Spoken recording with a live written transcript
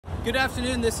Good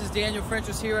afternoon, this is Daniel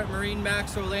Frenchos here at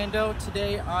MarineMax Orlando.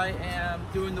 Today I am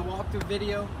doing the walkthrough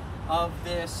video of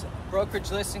this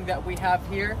brokerage listing that we have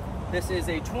here. This is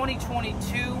a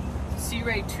 2022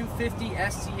 SeaRay 250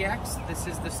 SCX. This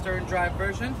is the stern drive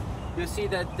version. You'll see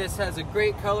that this has a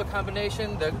great color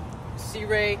combination. The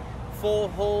SeaRay full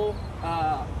hull,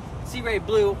 SeaRay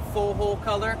blue full hull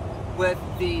color with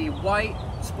the white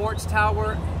sports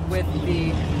tower with the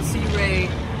SeaRay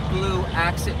blue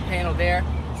accent panel there.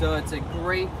 So it's a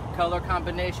great color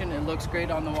combination. It looks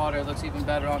great on the water. It looks even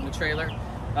better on the trailer.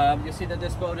 You'll see that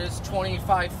this boat is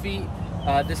 25 feet.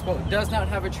 This boat does not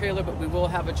have a trailer, but we will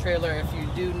have a trailer if you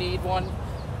do need one.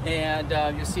 And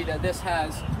you'll see that this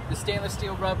has the stainless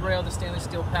steel rub rail, the stainless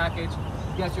steel package.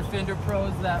 You got your fender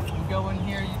pros that will go in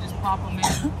here. You just pop them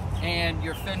in and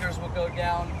your fenders will go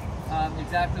down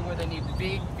exactly where they need to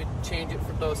be. You could change it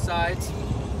for both sides.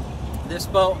 This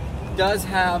boat does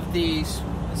have the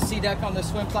sea deck on the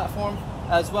swim platform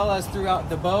as well as throughout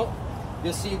the boat.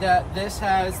 You'll see that this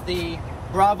has the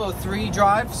Bravo 3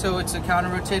 drive, so it's a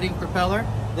counter-rotating propeller.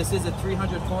 This is a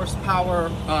 300 horsepower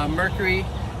Mercury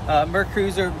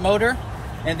Mercruiser motor.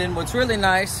 And then what's really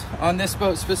nice on this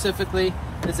boat specifically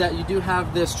is that you do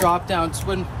have this drop-down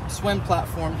swim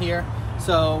platform here.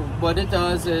 So what it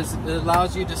does is it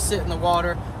allows you to sit in the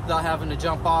water without having to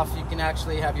jump off. You can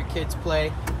actually have your kids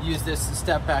play, use this to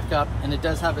step back up, and it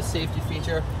does have a safety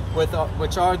feature with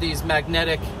which are these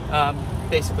magnetic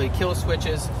basically kill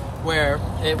switches where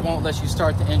it won't let you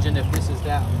start the engine if this is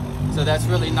down. So that's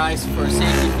really nice for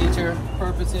safety feature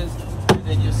purposes. And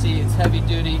then you'll see it's heavy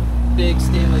duty, big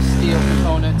stainless steel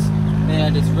components,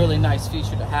 and it's a really nice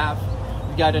feature to have.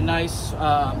 You've got a nice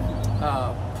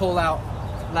pull out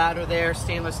ladder there,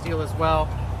 stainless steel as well.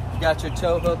 You got your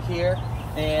tow hook here.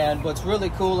 And what's really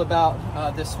cool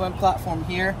about this swim platform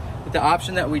here, the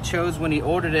option that we chose when he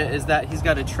ordered it, is that he's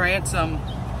got a transom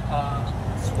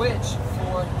switch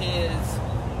for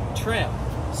his trim.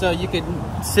 So you could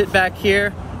sit back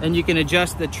here and you can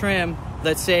adjust the trim.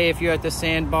 Let's say if you're at the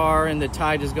sandbar and the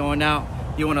tide is going out,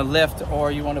 you want to lift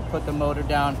or you want to put the motor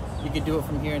down, you can do it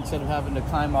from here instead of having to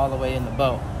climb all the way in the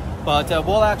boat. But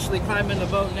we'll actually climb in the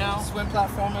boat now. Swim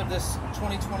platform of this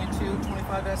 2022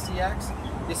 25 SCX.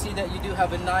 You see that you do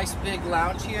have a nice big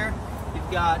lounge here.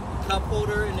 You've got a cup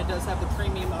holder, and it does have the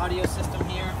premium audio system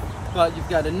here. But you've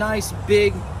got a nice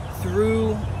big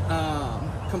through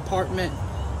compartment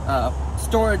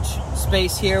storage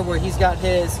space here where he's got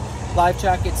his life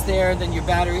jackets there, and then your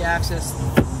battery access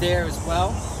there as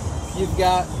well. You've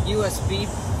got USB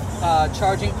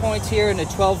charging points here and a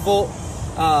 12-volt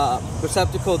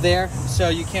receptacle there, so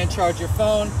you can charge your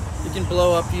phone. You can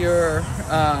blow up your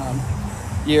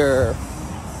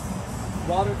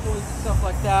water toys and stuff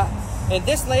like that. And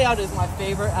this layout is my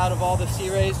favorite out of all the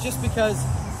SeaRays, just because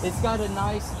it's got a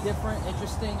nice, different,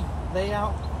 interesting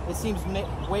layout. It seems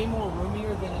way more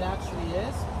roomier than it actually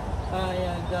is,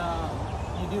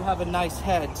 and you do have a nice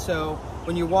head. So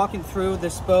when you're walking through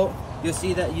this boat, you'll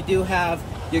see that you do have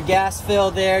your gas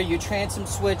fill there, your transom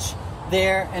switch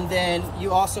there, and then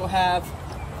you also have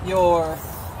your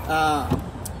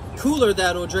cooler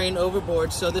that'll drain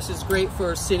overboard. So this is great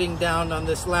for sitting down on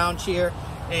this lounge here,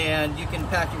 and you can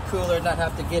pack your cooler, not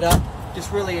have to get up,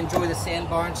 just really enjoy the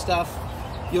sandbar and stuff.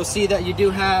 You'll see that you do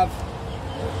have,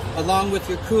 along with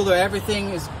your cooler, everything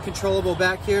is controllable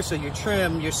back here. So your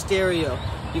trim, your stereo,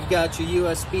 you've got your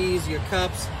USBs, your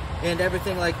cups, and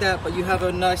everything like that. But you have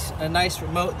a nice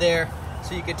remote there,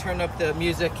 so you can turn up the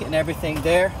music and everything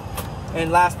there.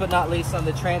 And last but not least, on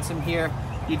the transom here,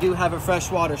 you do have a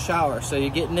freshwater shower. So you're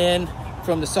getting in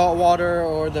from the salt water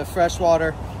or the fresh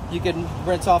water. You can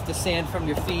rinse off the sand from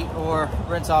your feet or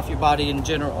rinse off your body in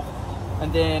general.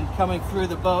 And then coming through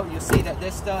the boat, you'll see that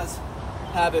this does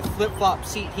have a flip-flop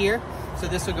seat here. So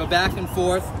this will go back and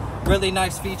forth. Really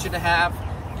nice feature to have.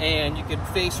 And you could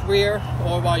face rear,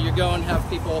 or while you're going, have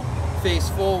people face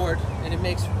forward. And it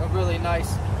makes a really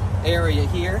nice area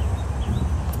here.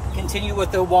 Continue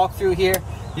with the walkthrough here.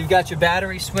 You've got your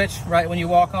battery switch right when you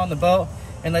walk on the boat.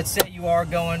 And let's say you are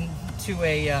going to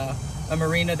a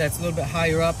marina that's a little bit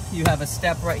higher up, you have a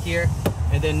step right here,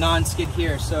 and then non-skid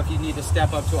here. So if you need to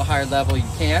step up to a higher level, you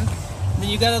can. And then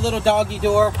you got a little doggy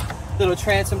door, little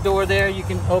transom door there. You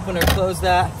can open or close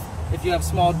that if you have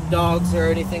small dogs or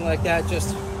anything like that,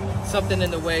 just something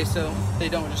in the way so they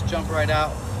don't just jump right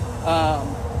out.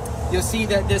 You'll see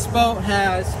that this boat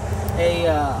has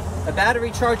a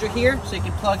battery charger here, so you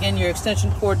can plug in your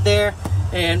extension cord there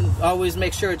and always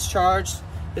make sure it's charged.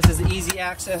 This is easy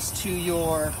access to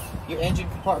your engine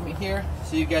compartment here.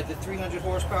 So you got the 300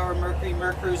 horsepower Mercury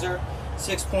Mercruiser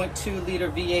 6.2 liter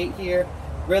V8 here.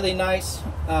 Really nice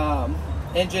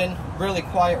engine, really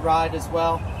quiet ride as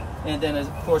well. And then of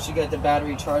course you got the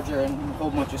battery charger and a whole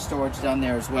bunch of storage down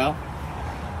there as well.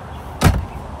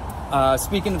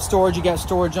 Speaking of storage, you got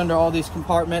storage under all these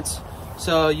compartments.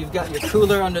 So you've got your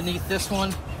cooler underneath this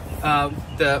one.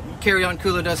 The carry-on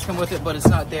cooler does come with it, but it's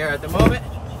not there at the moment.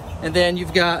 And then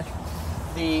you've got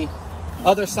the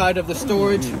other side of the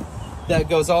storage that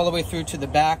goes all the way through to the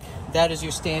back. That is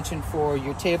your stanchion for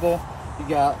your table. You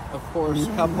got, of course,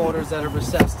 cup holders that are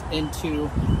recessed into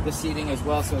the seating as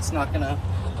well, so it's not gonna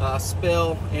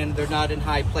spill, and they're not in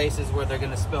high places where they're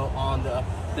gonna spill on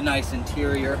the nice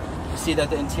interior. You see that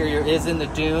the interior is in the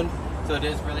dune, so it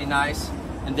is really nice.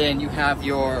 And then you have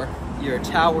your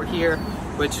tower here,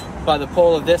 which by the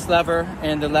pull of this lever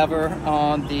and the lever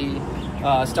on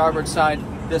the starboard side,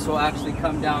 this will actually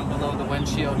come down below the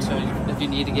windshield, so if you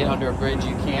need to get under a bridge,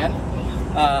 you can.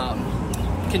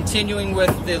 Continuing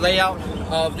with the layout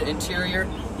of the interior,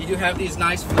 you do have these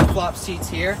nice flip-flop seats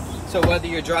here, so whether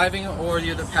you're driving or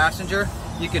you're the passenger,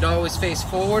 you could always face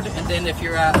forward, and then if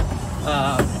you're at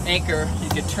anchor, you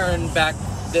could turn back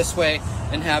this way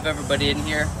and have everybody in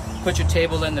here. Put your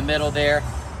table in the middle there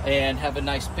and have a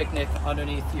nice picnic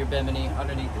underneath your bimini,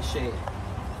 underneath the shade.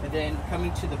 And then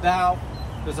coming to the bow,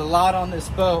 there's a lot on this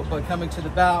boat, but coming to the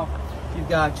bow, you've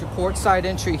got your port side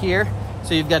entry here.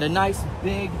 So you've got a nice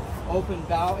big open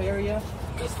bow area.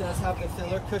 This does have the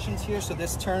filler cushions here, so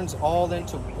this turns all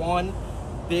into one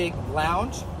big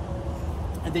lounge.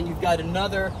 And then you've got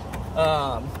another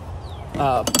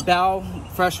bow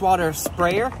freshwater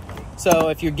sprayer. So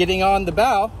if you're getting on the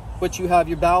bow, which you have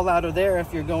your bow ladder there,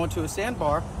 if you're going to a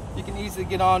sandbar, you can easily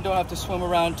get on, don't have to swim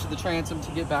around to the transom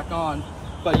to get back on,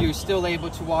 but you're still able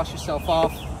to wash yourself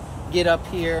off, get up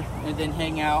here, and then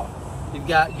hang out. You've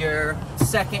got your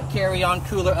second carry-on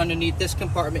cooler underneath this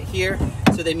compartment here,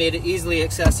 so they made it easily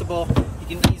accessible.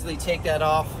 You can easily take that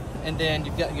off, and then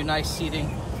you've got your nice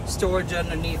seating, storage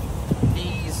underneath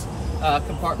these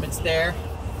compartments there,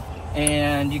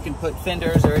 and you can put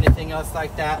fenders or anything else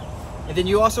like that. And then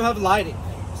you also have lighting.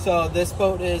 So this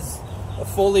boat is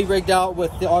fully rigged out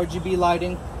with the RGB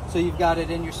lighting. So you've got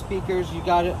it in your speakers, you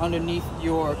got it underneath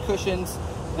your cushions,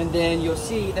 and then you'll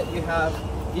see that you have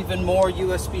even more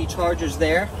USB chargers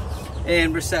there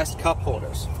and recessed cup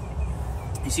holders.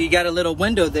 You see you got a little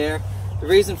window there. The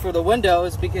reason for the window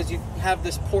is because you have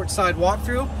this port side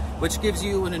walkthrough, which gives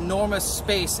you an enormous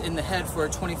space in the head for a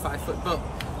 25-foot boat.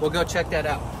 We'll go check that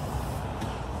out.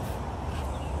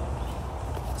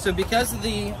 So because of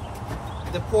the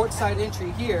port side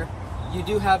entry here, you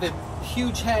do have a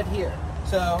huge head here.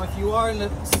 So if you are in a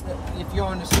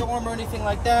storm or anything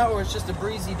like that, or it's just a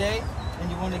breezy day and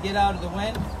you want to get out of the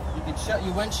wind, you can shut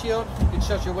your windshield, you can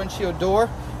shut your windshield door,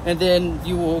 and then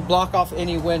you will block off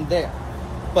any wind there.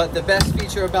 But the best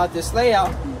feature about this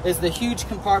layout is the huge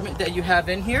compartment that you have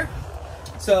in here.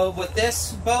 So with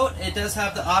this boat, it does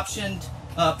have the optioned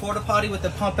porta potty with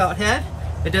the pump out head.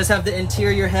 It does have the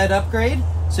interior head upgrade,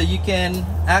 so you can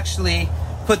actually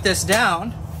put this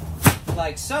down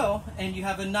like so, and you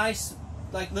have a nice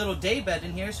like little day bed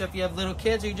in here. So if you have little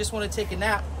kids or you just want to take a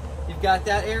nap, you've got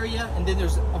that area, and then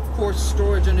there's of course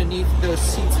storage underneath those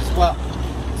seats as well.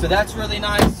 So that's really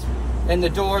nice. And the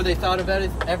door, they thought of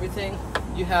everything.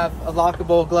 You have a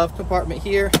lockable glove compartment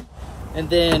here, and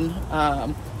then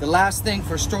the last thing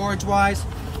for storage wise,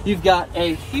 you've got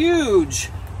a huge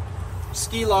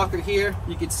ski locker here.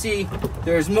 You can see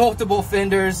there's multiple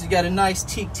fenders. You got a nice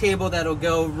teak table that'll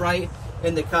go right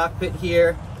in the cockpit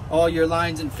here. All your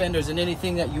lines and fenders and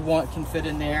anything that you want can fit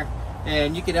in there,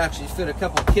 and you could actually fit a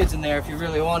couple kids in there if you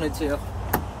really wanted to.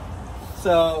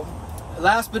 So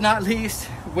last but not least,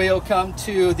 we'll come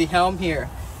to the helm here.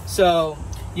 So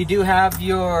you do have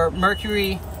your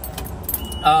Mercury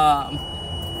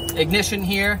ignition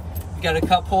here. You got a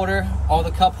cup holder. All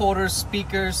the cup holders,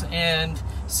 speakers, and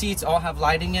seats all have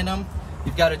lighting in them.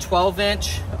 You've got a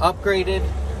 12-inch upgraded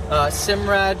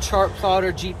Simrad chart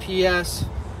plotter, GPS,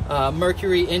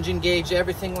 Mercury engine gauge,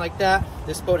 everything like that.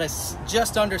 This boat has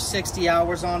just under 60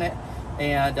 hours on it,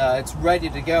 and it's ready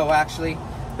to go actually.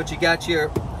 But you got your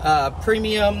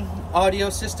premium audio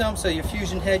system, so your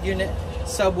fusion head unit,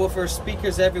 subwoofer,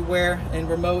 speakers everywhere, and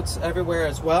remotes everywhere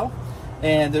as well.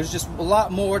 And there's just a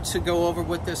lot more to go over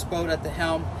with this boat at the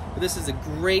helm. But this is a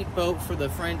great boat for the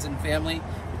friends and family.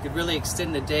 You could really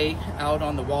extend the day out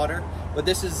on the water. But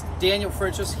this is Daniel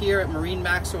Frenchos here at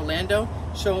MarineMax Orlando,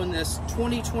 showing this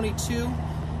 2022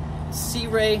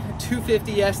 SeaRay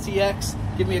 250 STX.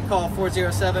 Give me a call,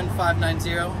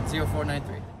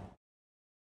 407-590-0493.